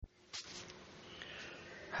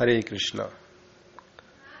Hare Krishna.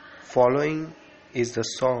 Following is the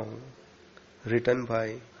song written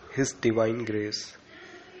by His Divine Grace,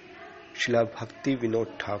 Srila Bhakti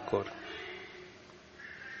Vinod Thakur,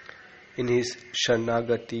 in his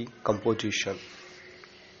Sharanagati composition.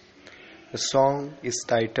 The song is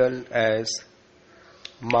titled as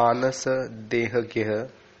Manasa Deha Geha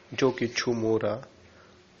Jo Kichu Mora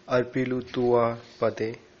Arpilu Tua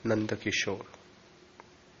Pade Nanda Kishore.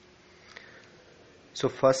 So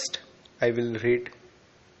first I will read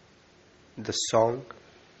the song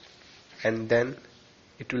and then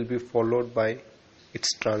it will be followed by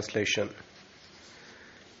its translation.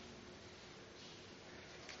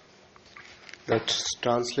 The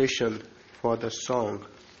translation for the song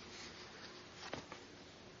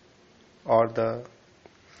or the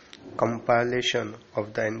compilation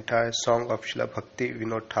of the entire song of Srila Bhakti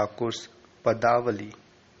Vinod Thakur's Padavali,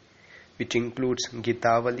 which includes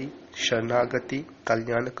Gitavali, Sharanagati,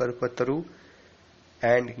 Kalyankarpataru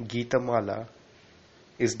and Gitamala,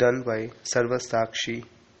 is done by Sarvasakshi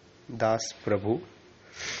Das Prabhu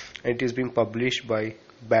and it is being published by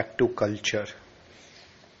Back to Culture.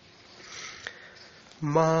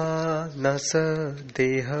 Manasa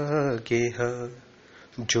Deha Geha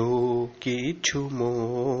Jo Kichu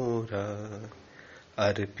Mora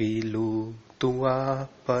Arpilu Tua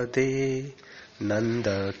Pade Nand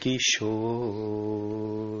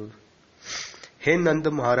Kishore. हे नंद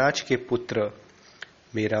महाराज के पुत्र,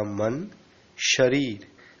 मेरा मन, शरीर,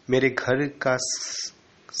 मेरे घर का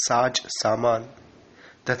साज सामान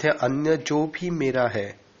तथा अन्य जो भी मेरा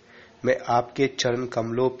है, मैं आपके चरण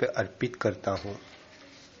कमलों पे अर्पित करता हूँ।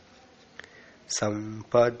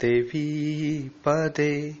 संपदे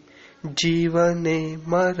विपदे जीवने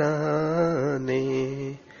मरणे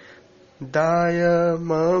दाय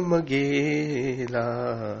मम गेला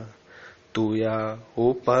तुया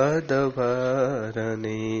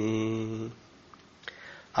उपदवरने।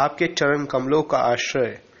 आपके चरण कमलों का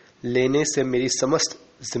आश्रय लेने से मेरी समस्त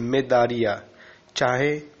जिम्मेदारियां,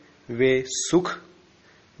 चाहे वे सुख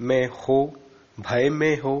में हो, भय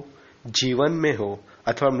में हो, जीवन में हो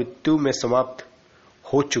अथवा मृत्यु में समाप्त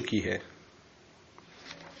हो चुकी है।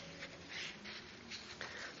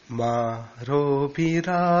 मारो भी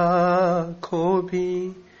राखो भी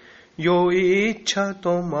यो इच्छा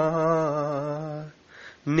तुम्हार,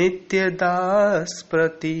 नित्य दास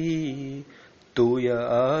प्रति तुय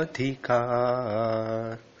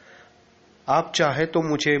अधिकार। आप चाहे तो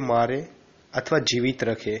मुझे मारे अथवा जीवित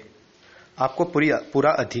रखे, आपको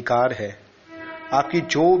पूरा अधिकार है। आपकी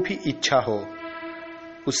जो भी इच्छा हो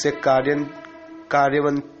उससे कार्यान्वित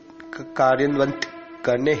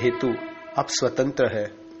करने हेतु आप स्वतंत्र है,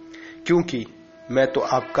 क्योंकि मैं तो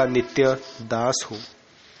आपका नित्य दास हूं।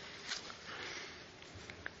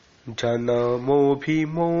 जन्मो भी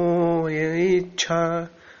मोय इच्छा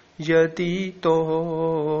यदि तो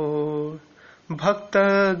भक्त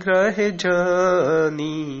ग्रह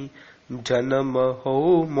जनी जन्म हो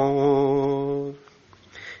मोर।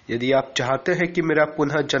 यदि आप चाहते हैं कि मेरा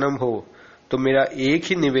पुनः जन्म हो तो मेरा एक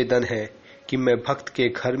ही निवेदन है कि मैं भक्त के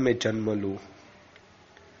घर में जन्म लूं।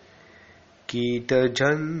 कीट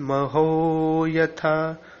जन्म हो यथा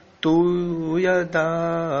तुय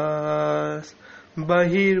दास,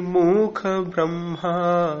 बहिर्मुख ब्रह्मा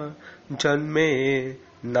जन्मे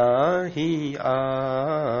नाही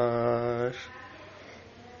आस।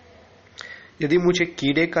 यदि मुझे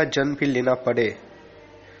कीड़े का जन्म भी लेना पड़े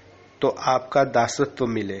तो आपका दासत्व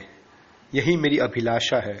मिले, यही मेरी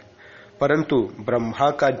अभिलाषा है। परंतु ब्रह्मा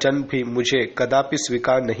का जन्म भी मुझे कदापि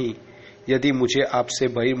स्वीकार नहीं यदि मुझे आपसे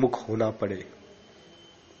बहिर्मुख होना पड़े।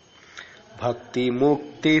 भक्ति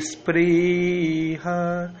मुक्ति स्पृहा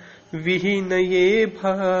विहीन ये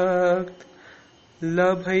भक्त,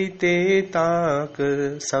 लभैते ताक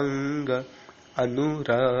संग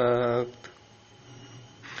अनुरक्त।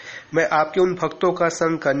 मैं आपके उन भक्तों का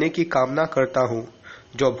संग करने की कामना करता हूँ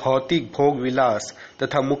जो भौतिक भोग विलास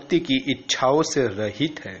तथा मुक्ति की इच्छाओं से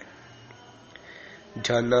रहित है।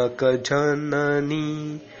 जनक जननी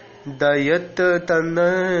दयत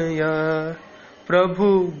तनया, प्रभु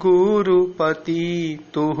गुरुपति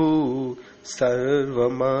तुहु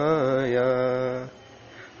सर्वमाया।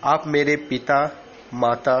 आप मेरे पिता,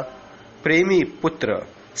 माता, प्रेमी पुत्र,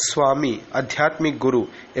 स्वामी, आध्यात्मिक गुरु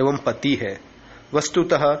एवं पति है।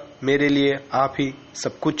 वस्तुतः मेरे लिए आप ही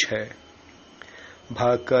सब कुछ है।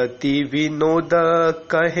 भक्ति विनोद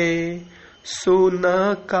कहे सुन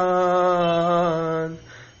कान,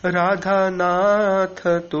 राधा नाथ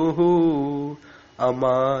तुहु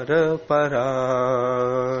अमार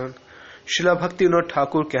परान। श्रीला भक्ति विनोद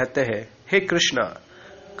ठाकुर कहते हैं, हे कृष्णा,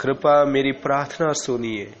 कृपा मेरी प्रार्थना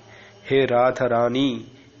सुनिए। हे राधा रानी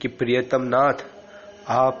की प्रियतम नाथ,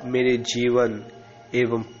 आप मेरे जीवन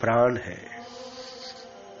एवं प्राण हैं।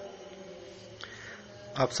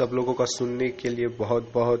 आप सब लोगों का सुनने के लिए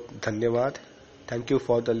बहुत बहुत धन्यवाद। Thank you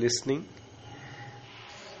for the listening.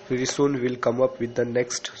 Very soon we'll come up with the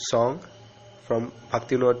next song from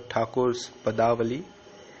Bhaktivinoda Thakur's Padavali.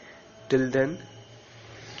 Till then,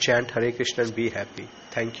 chant Hare Krishna and be happy.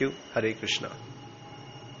 Thank you. Hare Krishna.